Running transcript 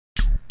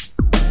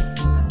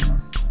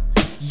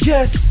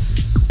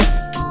Yes,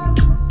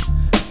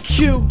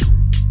 Q,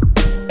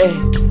 A,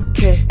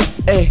 K,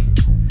 A,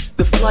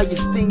 the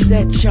flyest thing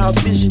that y'all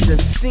vision done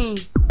seen.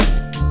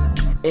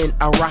 And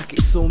I rock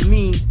it so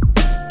mean,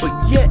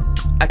 but yet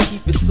I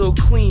keep it so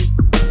clean.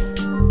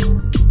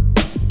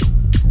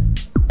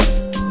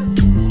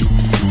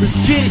 Let's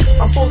get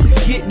it, I'm supposed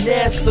to get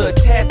NASA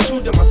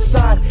tattooed on my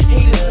side.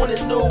 Haters wanna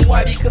know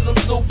why, because I'm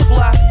so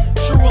fly.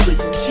 True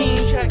religion,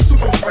 jeans,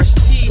 super fresh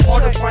tee.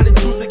 Hard to find a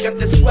dude that got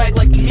that swag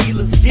like me,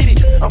 let's get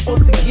it. I'm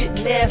supposed to get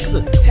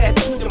NASA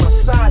tattooed on my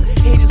side.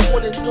 Haters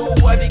wanna know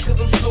why, because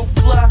I'm so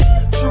fly.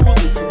 True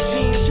religion,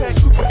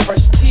 jeans, super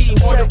fresh tee.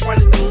 Hard to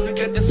find a dude that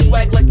got that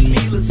swag like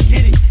me, let's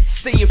get it.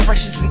 Staying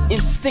fresh is an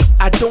instinct.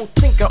 I don't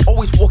think I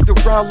always walked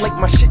around like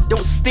my shit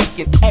don't stink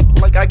and act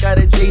like I got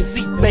a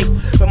Jay-Z bank.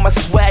 But my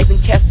swag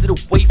and cast it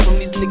away from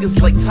these niggas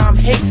like Tom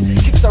Hanks.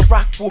 Kicks I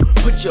rock for,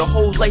 put your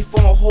whole life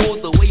on hold.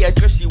 The way I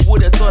dress, you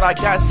would've thought I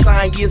got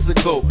signed years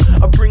ago.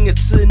 I bring it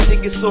to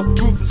niggas so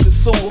ruthless and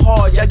so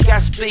hard. Y'all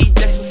got spade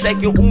decks for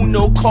stacking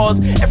Uno cards.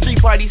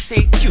 Everybody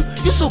say Q,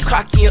 you're so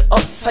cocky and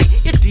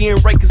uptight. You're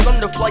damn right, cause I'm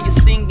the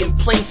flyest thing in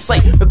plain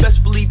sight. But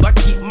best believe I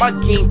keep my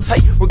game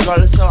tight.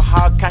 Regardless of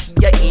how cocky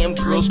I am,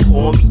 girls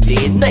call me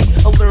day and night.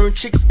 I learn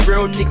chicks,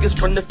 real niggas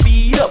from the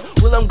feet up.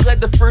 Well, I'm glad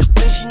the first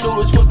thing she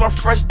noticed was my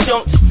fresh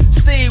junks.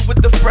 Stay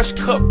with the fresh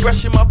cut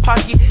brush in my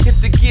pocket.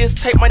 If the gear's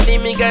tight, my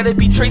name ain't gotta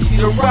be Tracy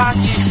the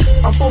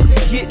Rocket. I'm supposed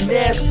to get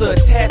NASA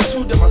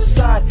tattooed on my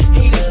side.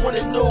 Haters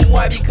wanna know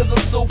why, because I'm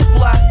so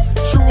fly.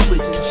 True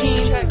religion,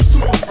 jeans,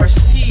 super fresh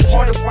tee.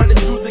 Hard to find a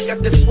dude that got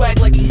that swag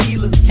like me,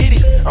 let's get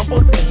it. I'm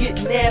supposed to get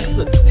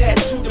NASA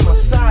tattooed on my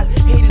side.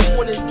 Haters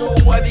wanna know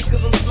why,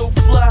 because I'm so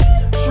fly.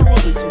 True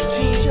religion,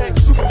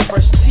 jeans, super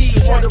fresh tee.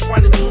 Hard to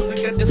find a dude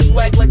that got that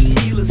swag like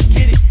me, let's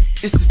get it.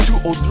 It's the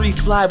 203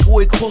 fly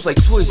boy, clothes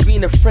like toys.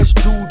 Being a fresh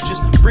dude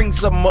just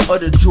brings up my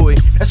utter joy.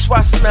 That's why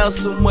I smile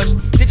so much.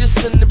 They just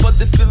something about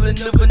the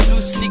feeling of a new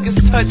sneaker's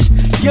touch.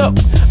 Yup,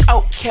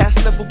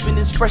 Outcast never been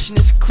as fresh and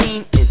as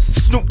clean, and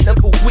Snoop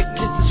never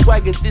witnessed the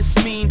swagger this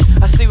mean.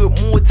 I stay with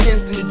more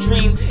tens than a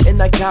dream,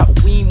 and I got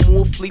way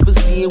more flavors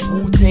than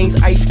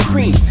Wu-Tang's ice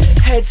cream.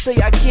 Heads say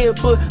I can't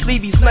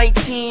believe he's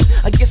 19.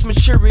 I guess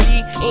maturity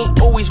ain't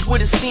always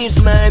what it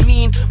seems, know what I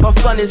mean? My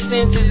fun and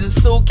senses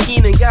is so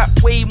keen and got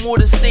way more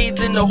to say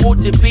than the whole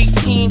debate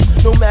team.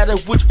 No matter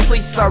which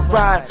place I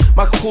ride,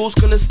 my clothes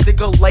gonna stick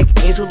out like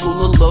Angel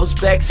Lula Love's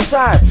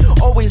backside.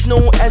 Always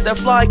known as that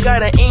fly guy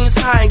that aims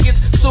high and gets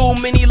so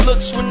many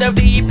looks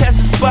whenever he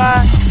passes by.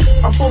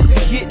 I'm supposed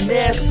to get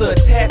NASA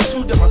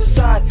tattooed on my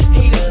side.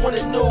 Haters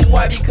wanna know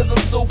why, because I'm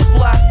so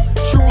fly.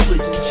 True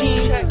religion,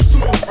 jeans,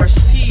 super fresh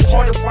tee.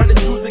 Hard to find a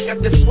dude that got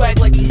that swag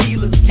like me,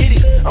 let's get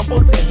it. I'm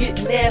supposed to get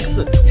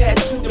NASA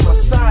tattooed on my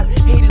side.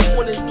 Haters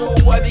wanna know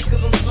why,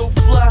 because I'm so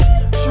fly.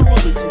 True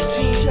religion,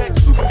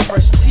 jeans, super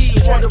fresh tee.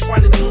 Hard to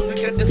find a dude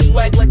that got that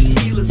swag like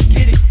me, let's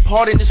get it.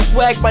 Pardon the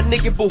swag, my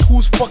nigga, but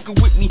who's fucking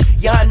with me?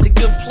 Y'all in a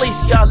good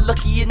place, y'all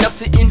lucky enough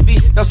to envy.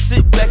 Now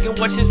sit back and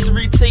watch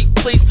history take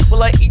place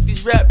while I eat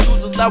these rap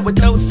dudes alive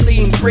without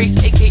saying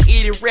grace, aka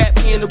the rap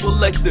Hannibal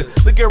Lecter.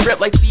 Look at rap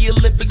like the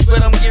Olympics,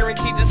 but I'm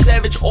guaranteed to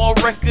savage all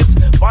records.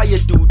 Fire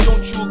dude,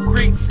 don't you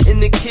agree?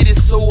 And the kid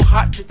is so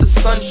hot that the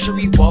sun should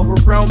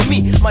revolve around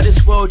me. Might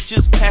as well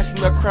just pass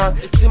me my crown.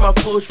 See my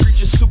flows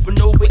reach a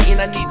supernova,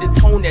 and I need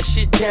to tone that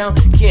shit down.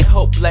 Can't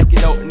help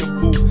blacking out in the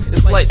booth.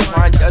 It's like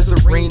trying to dodge the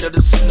rain or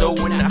the snow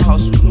in a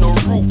house with no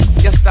roof.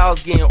 Your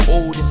style's getting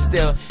old and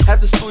stale.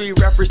 Half the story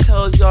rappers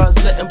tell y'all is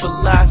nothing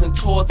but lies and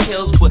tall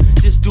tales, but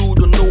this dude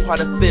don't know how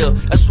to feel.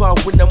 That's why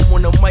when I'm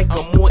on the mic,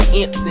 I'm more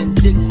amped than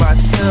Dick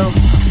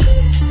Vitale.